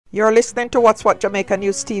You're listening to What's What Jamaica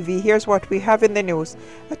News TV. Here's what we have in the news.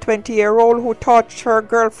 A 20-year-old who touched her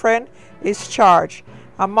girlfriend is charged.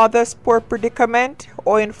 A mother's poor predicament,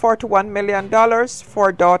 owing $41 million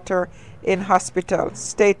for daughter in hospital.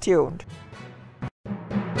 Stay tuned.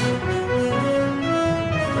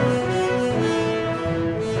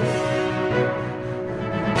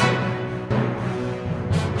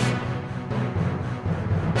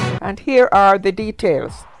 And here are the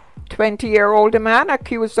details. 20-year-old man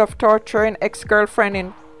accused of torturing ex-girlfriend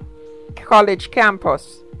in college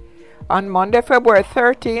campus. On Monday, February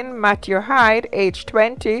 13, Matthew Hyde, age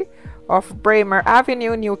 20, of Bramer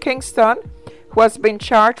Avenue, New Kingston, who has been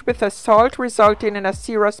charged with assault resulting in a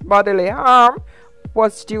serious bodily harm,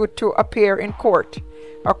 was due to appear in court.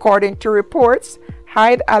 According to reports,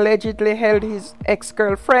 Hyde allegedly held his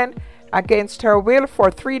ex-girlfriend against her will for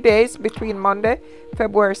 3 days between Monday,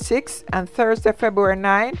 February 6 and Thursday, February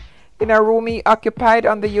 9, in a room he occupied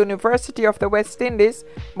on the University of the West Indies,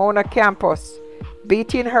 Mona campus,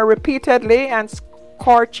 beating her repeatedly and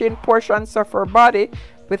scorching portions of her body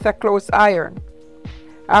with a clothes iron.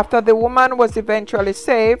 After the woman was eventually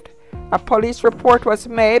saved, a police report was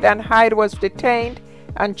made and Hyde was detained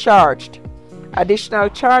and charged. Additional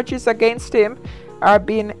charges against him are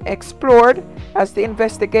being explored as the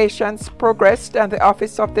investigations progressed, and the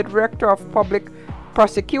Office of the Director of Public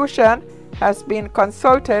Prosecution has been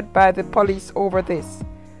consulted by the police over this.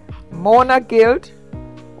 Mona Guild,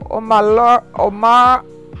 Omalara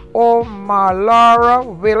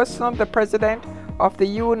Wilson, the president of the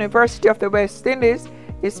University of the West Indies,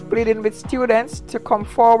 is pleading with students to come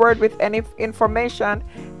forward with any information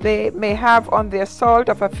they may have on the assault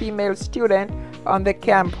of a female student on the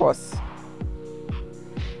campus.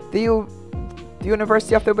 The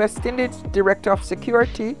University of the West Indies Director of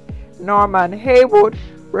Security, Norman Haywood,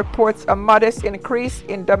 reports a modest increase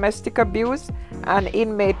in domestic abuse and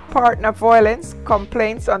inmate partner violence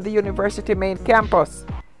complaints on the university main campus.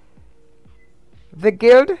 The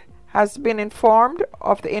Guild has been informed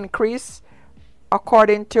of the increase,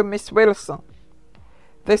 according to Ms. Wilson.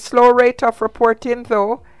 The slow rate of reporting,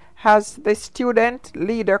 though, has the student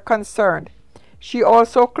leader concerned. She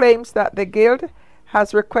also claims that the Guild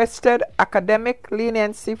has requested academic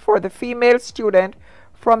leniency for the female student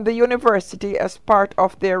from the university as part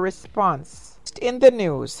of their response. In the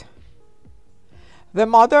news, the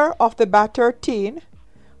mother of the battered teen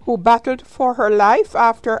who battled for her life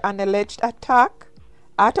after an alleged attack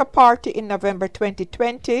at a party in November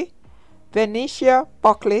 2020, Venetia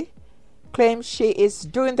Buckley, claims she is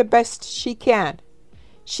doing the best she can.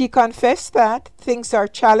 She confessed that things are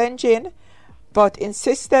challenging, but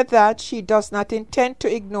insisted that she does not intend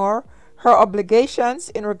to ignore her obligations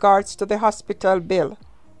in regards to the hospital bill.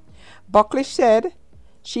 Buckley said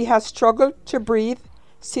she has struggled to breathe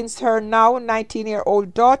since her now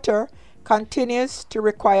 19-year-old daughter continues to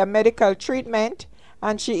require medical treatment,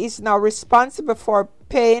 and she is now responsible for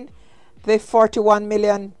paying the $41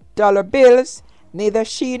 million bills neither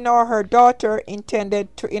she nor her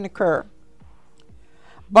intended to incur.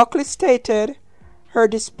 Buckley stated her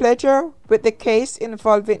displeasure with the case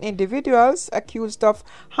involving individuals accused of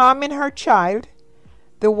harming her child,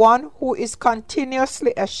 the one who is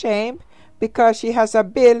continuously ashamed because she has a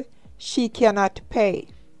bill she cannot pay.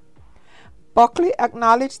 Buckley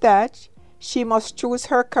acknowledged that she must choose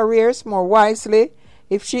her careers more wisely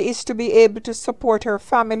if she is to be able to support her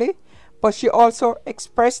family, but she also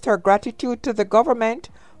expressed her gratitude to the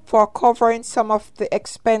government for covering some of the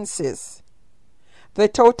expenses. The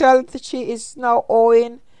total that she is now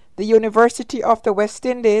owing the University of the West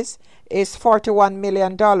Indies is $41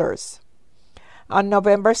 million. On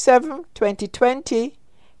November 7, 2020,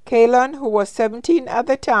 Kaylon, who was 17 at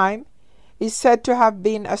the time, is said to have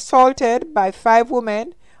been assaulted by 5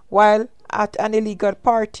 women while at an illegal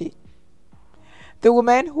party. The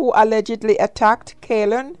women who allegedly attacked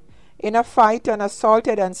Kaylon in a fight and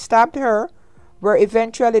assaulted and stabbed her were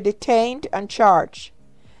eventually detained and charged.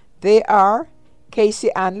 They are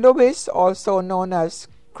Casey Ann Lewis, also known as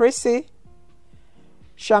Chrissy,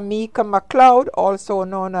 Shamika McLeod, also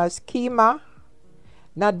known as Kima,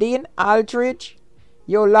 Nadine Aldridge,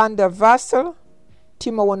 Yolanda Vassell,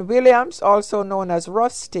 Timon Williams, also known as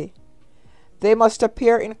Rusty. They must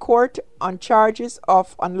appear in court on charges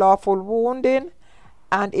of unlawful wounding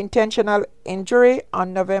and intentional injury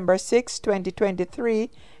on November 6, 2023,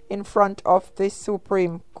 in front of the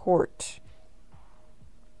Supreme Court.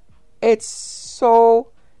 It's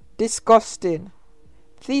so disgusting.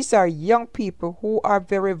 These are young people who are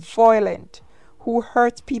very violent, who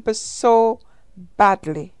hurt people so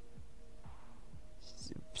badly.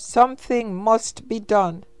 Something must be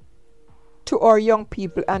done to our young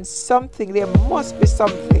people, and there must be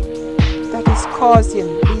something. that is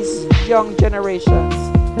causing these young generations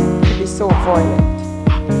to be so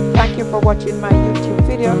violent. Thank you for watching my YouTube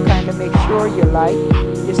video. Kindly make sure you like,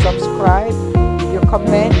 you subscribe, you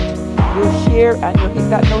comment, you share, and you hit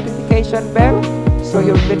that notification bell so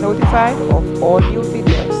you'll be notified of all new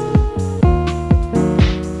videos.